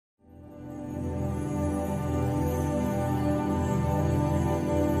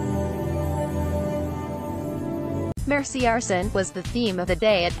Merci Arsene was the theme of the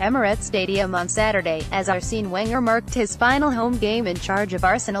day at Emirates Stadium on Saturday, as Arsene Wenger marked his final home game in charge of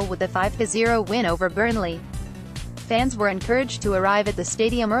Arsenal with a 5-0 win over Burnley. Fans were encouraged to arrive at the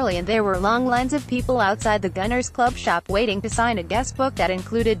stadium early, and there were long lines of people outside the Gunners Club shop waiting to sign a guest book that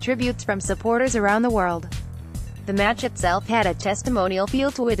included tributes from supporters around the world. The match itself had a testimonial feel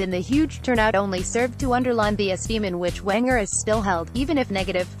to it, and the huge turnout only served to underline the esteem in which Wenger is still held. Even if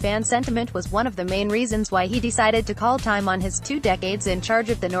negative, fan sentiment was one of the main reasons why he decided to call time on his 2 decades in charge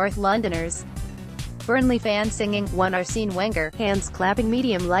of the North Londoners. Burnley fans singing, "One Arsene Wenger," hands clapping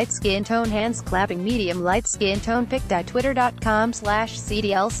medium light skin tone, hands clapping medium light skin tone,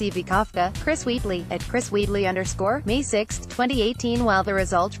 pic.twitter.com/CDLCV Kafka, Chris Wheatley, at Chris Wheatley _ May 6, 2018. While the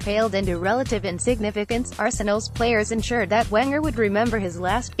result paled into relative insignificance, Arsenal's players ensured that Wenger would remember his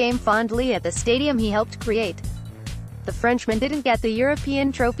last game fondly at the stadium he helped create. The Frenchman didn't get the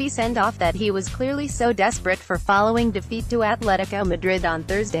European trophy send-off that he was clearly so desperate for following defeat to Atletico Madrid on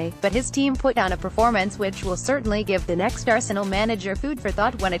Thursday, but his team put on a performance which will certainly give the next Arsenal manager food for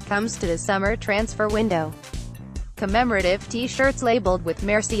thought when it comes to the summer transfer window. Commemorative T-shirts labeled with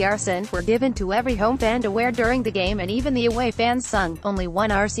Merci Arsene were given to every home fan to wear during the game, and even the away fans sung, "Only One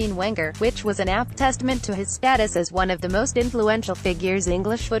Arsene Wenger," which was an apt testament to his status as one of the most influential figures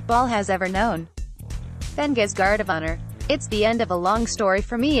English football has ever known. Wenger's guard of honor. "It's the end of a long story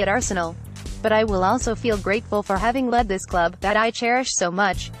for me at Arsenal. But I will also feel grateful for having led this club, that I cherish so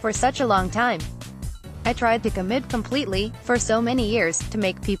much, for such a long time. I tried to commit completely, for so many years, to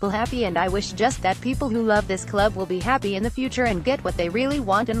make people happy, and I wish just that people who love this club will be happy in the future and get what they really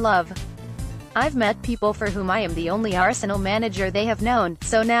want and love. I've met people for whom I am the only Arsenal manager they have known,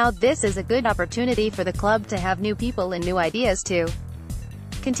 so now this is a good opportunity for the club to have new people and new ideas to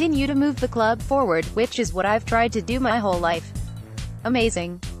continue to move the club forward, which is what I've tried to do my whole life."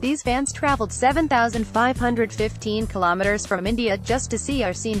 Amazing. These fans traveled 7,515 kilometers from India just to see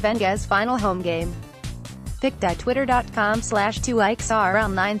Arsene Wenger's final home game.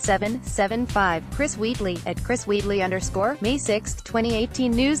 pic.twitter.com/2xr9775, Chris Wheatley, at Chris Wheatley _ May 6,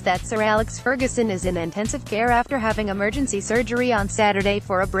 2018. News that Sir Alex Ferguson is in intensive care after having emergency surgery on Saturday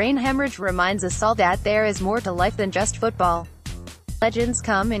for a brain hemorrhage reminds us all that there is more to life than just football. Legends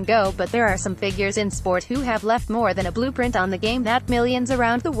come and go, but there are some figures in sport who have left more than a blueprint on the game that millions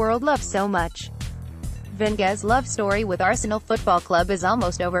around the world love so much. Wenger's love story with Arsenal Football Club is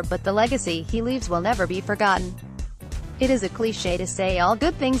almost over, but the legacy he leaves will never be forgotten. It is a cliché to say all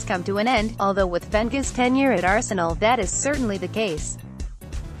good things come to an end, although with Wenger's tenure at Arsenal that is certainly the case.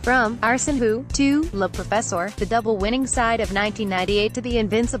 From Arsene Who to Le Professor, the double-winning side of 1998 to the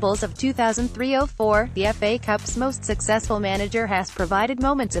Invincibles of 2003-04, the FA Cup's most successful manager has provided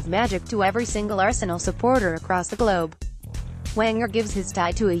moments of magic to every single Arsenal supporter across the globe. Wenger gives his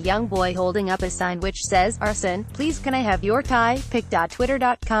tie to a young boy holding up a sign which says, "Arsene, please can I have your tie?"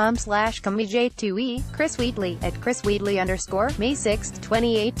 pic.twitter.com/comej2e, Chris Wheatley, at Chris Wheatley _ May 6,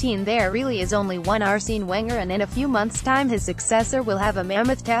 2018. There really is only one Arsene Wenger, and in a few months' time his successor will have a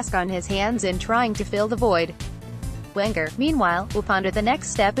mammoth task on his hands in trying to fill the void. Wenger, meanwhile, will ponder the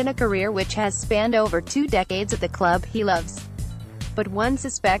next step in a career which has spanned over 2 decades at the club he loves. But one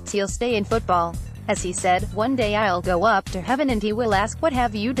suspects he'll stay in football. As he said, "One day I'll go up to heaven and he will ask, 'What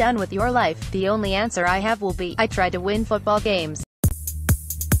have you done with your life?' The only answer I have will be, 'I tried to win football games.'"